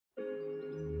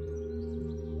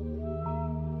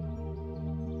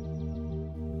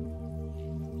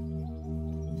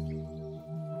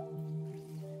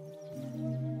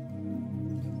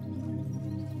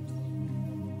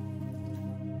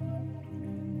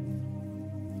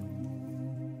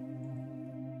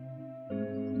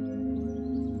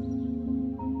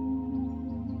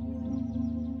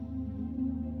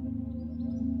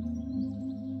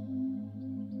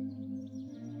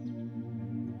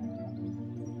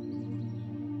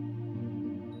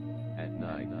At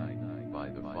night, by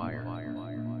the fire,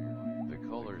 the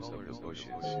colors of the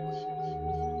bushes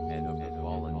and of the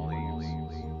fallen leaves,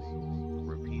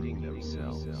 repeating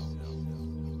themselves,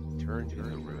 turned in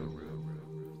the room,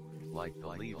 like the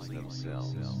leaves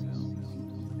themselves,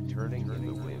 turning in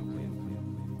the wind.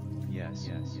 Yes,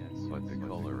 but the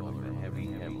color of the heavy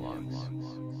hemlocks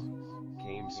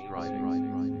came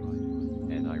striding,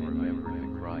 and I remembered the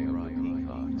cry of the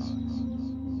peacocks.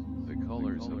 The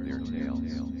colors of their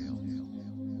tails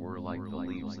were like the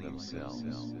leaves themselves,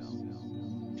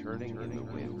 turning in the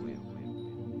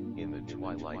wind. In the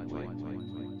twilight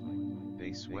wind,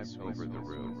 they swept over the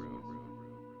room,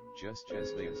 just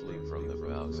as they flew from the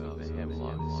boughs of the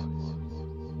hemlocks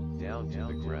down to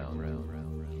the ground.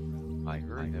 I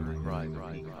heard them cry, the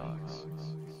peacocks.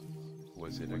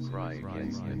 Was it a cry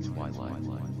against the twilight,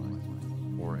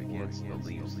 or against the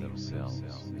leaves themselves,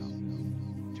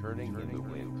 turning in the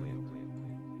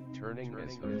wind, turning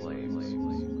as the flames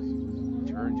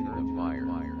turned in the fire,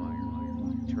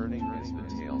 turning as the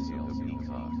tails of the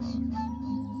peacocks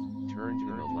turned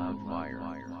in the loud fire,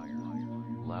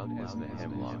 loud as the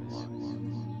hemlocks,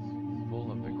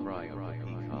 full of the cry of the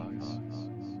peacocks?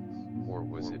 Or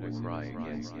was it a cry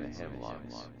against the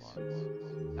hemlocks?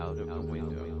 Out of the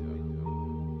window,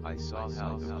 I saw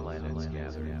how the planets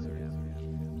gathered,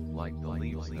 like the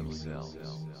leaves themselves,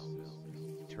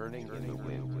 turning in the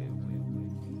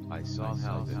wind. I saw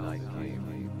how the night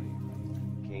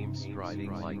came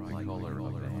striding like the color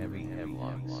of the heavy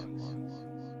hemlocks.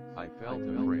 I felt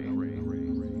afraid.